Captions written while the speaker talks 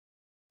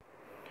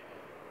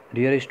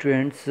Dear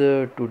students,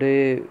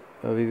 today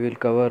we will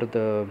cover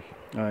the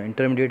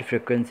intermediate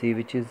frequency,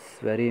 which is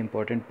very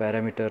important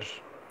parameter,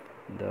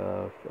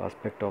 the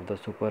aspect of the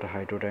super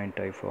heterodyne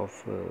type of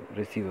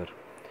receiver.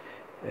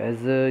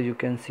 As you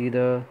can see,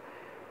 the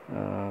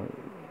uh,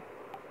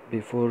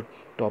 before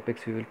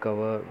topics we will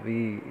cover,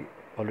 we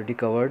already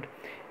covered.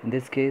 In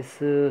this case,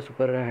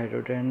 super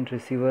heterodyne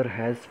receiver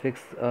has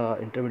fixed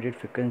intermediate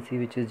frequency,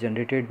 which is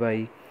generated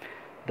by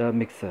the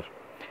mixer.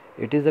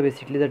 It is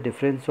basically the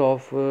difference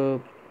of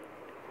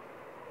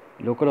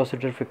local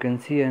oscillator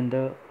frequency and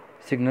the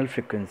signal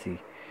frequency.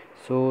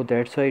 So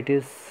that's why it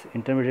is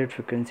intermediate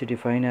frequency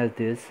defined as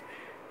this.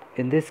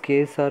 In this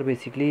case, are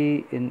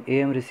basically in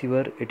AM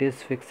receiver, it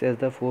is fixed as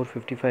the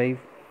 455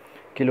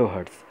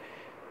 kilohertz.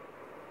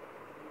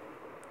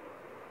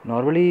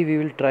 Normally we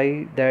will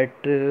try that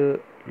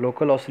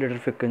local oscillator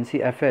frequency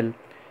FL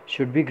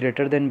should be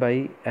greater than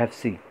by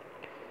FC.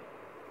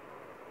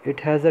 It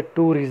has a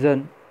two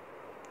reason,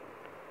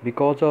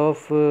 because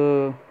of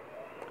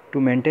to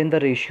maintain the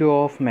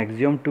ratio of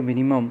maximum to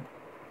minimum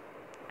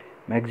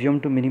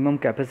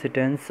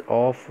capacitance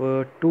of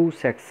two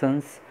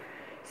sections,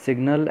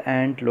 signal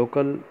and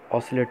local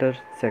oscillator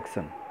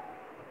section.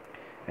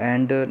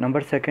 And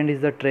number second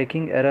is the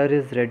tracking error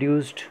is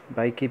reduced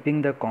by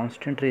keeping the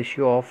constant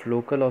ratio of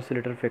local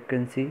oscillator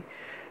frequency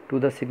to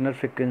the signal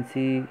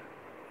frequency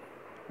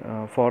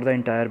for the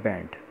entire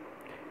band.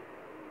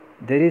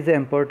 There is an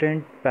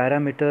important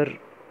parameter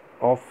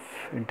of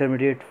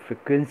intermediate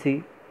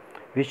frequency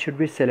which should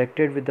be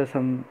selected with the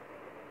some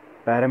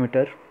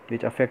parameter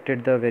which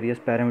affected the various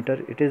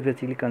parameter. It is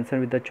basically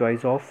concerned with the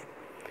choice of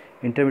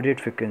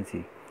intermediate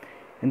frequency.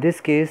 In this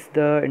case,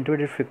 the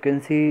intermediate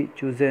frequency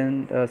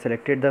chosen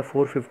selected the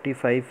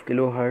 455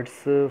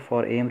 kilohertz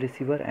for AM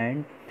receiver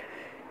and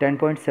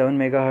 10.7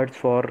 megahertz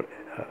for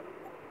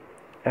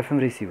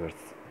FM receivers.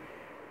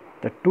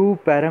 The two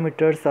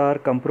parameters are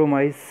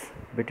compromise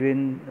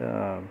between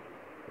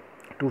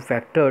two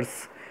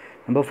factors.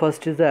 Number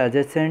first is the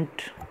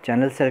adjacent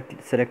channel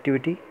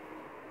selectivity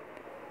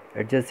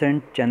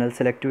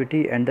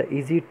and the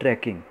easy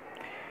tracking.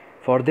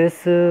 For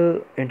this,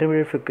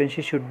 intermediate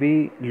frequency should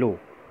be low.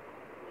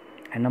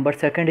 And number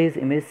second is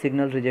image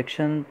signal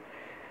rejection,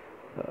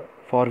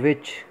 for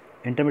which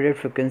intermediate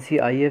frequency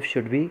IF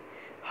should be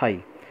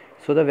high.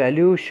 So the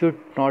value should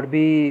not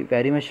be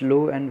very much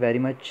low and very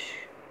much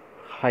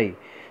high.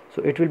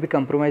 So it will be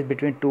compromised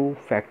between two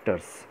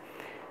factors.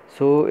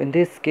 So in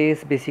this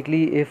case,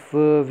 basically, if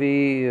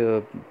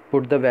we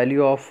put the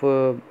value of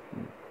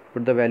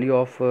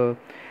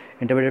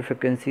intermediate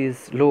frequency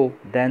is low,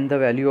 then the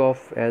value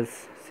of,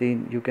 as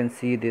seen, you can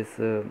see this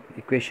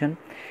equation,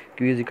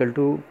 Q is equal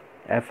to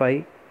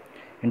Fi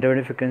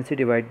intermediate frequency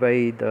divided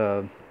by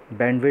the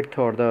bandwidth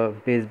or the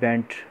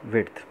baseband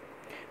width,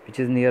 which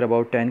is near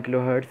about 10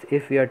 kilohertz.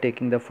 If we are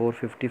taking the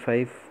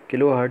 455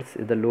 kilohertz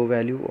is the low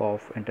value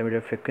of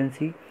intermediate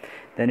frequency,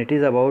 then it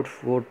is about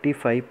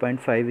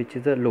 45.5, which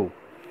is a low.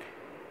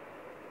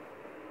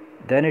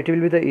 Then it will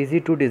be the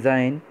easy to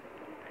design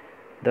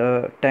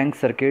the tank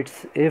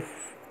circuits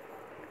if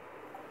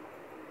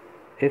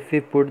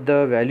we put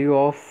the value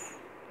of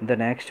the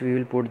next, we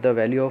will put the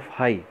value of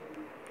high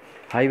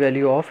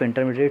value of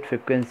intermediate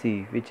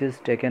frequency, which is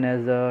taken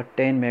as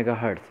 10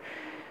 megahertz.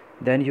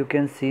 Then you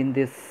can see in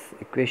this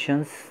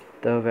equations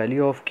the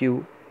value of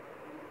Q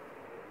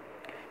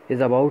is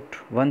about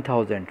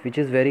 1000, which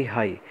is very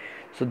high.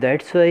 So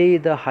that's why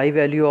the high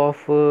value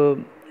of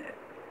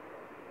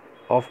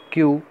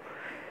Q,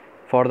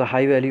 for the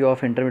high value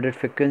of intermediate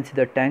frequency,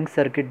 the tank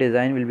circuit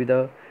design will be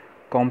the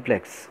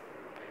complex.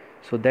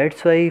 So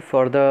that's why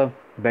for the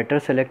better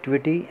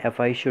selectivity,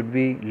 Fi should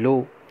be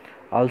low.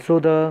 Also,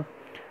 the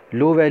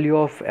low value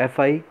of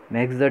Fi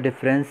makes the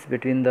difference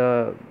between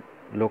the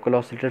local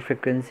oscillator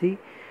frequency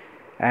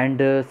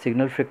and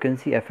signal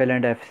frequency. FL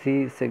and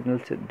FC signal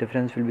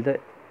difference will be the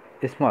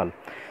small.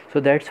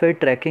 So that's why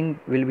tracking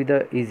will be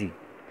the easy.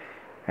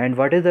 And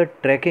what is the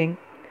tracking?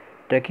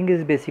 Tracking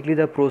is basically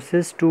the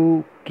process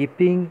to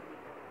tuning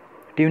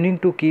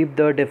to keep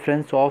the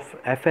difference of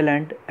FL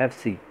and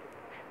FC,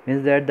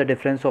 means that the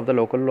difference of the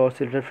local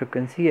oscillator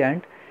frequency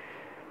and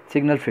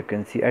signal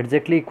frequency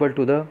exactly equal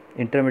to the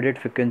intermediate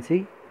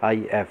frequency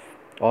IF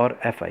or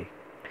Fi.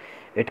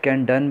 It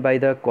can done by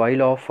the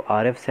coil of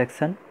RF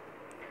section,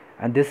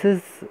 and this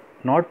is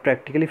not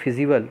practically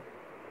feasible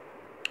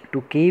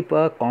to keep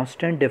a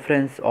constant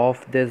difference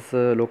of this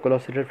local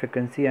oscillator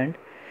frequency and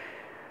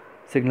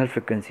signal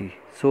frequency.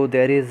 So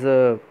there is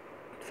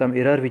some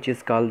error which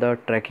is called the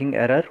tracking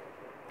error.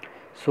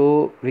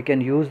 So we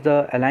can use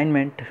the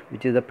alignment,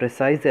 which is the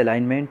precise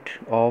alignment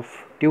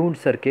of tuned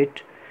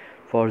circuit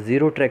for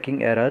zero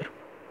tracking error,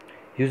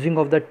 using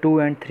of the 2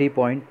 and 3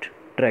 point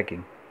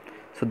tracking.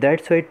 So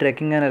that's why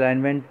tracking and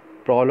alignment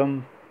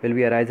problem will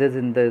be arises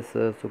in this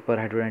super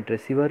heterodyne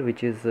receiver,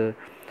 which is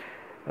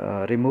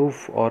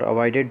removed or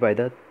avoided by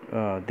the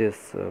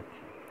this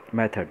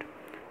method,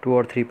 2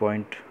 or 3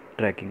 point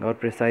tracking or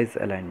precise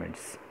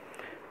alignments.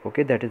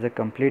 Okay, that is a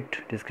complete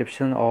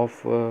description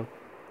of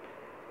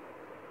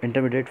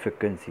intermediate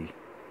frequency.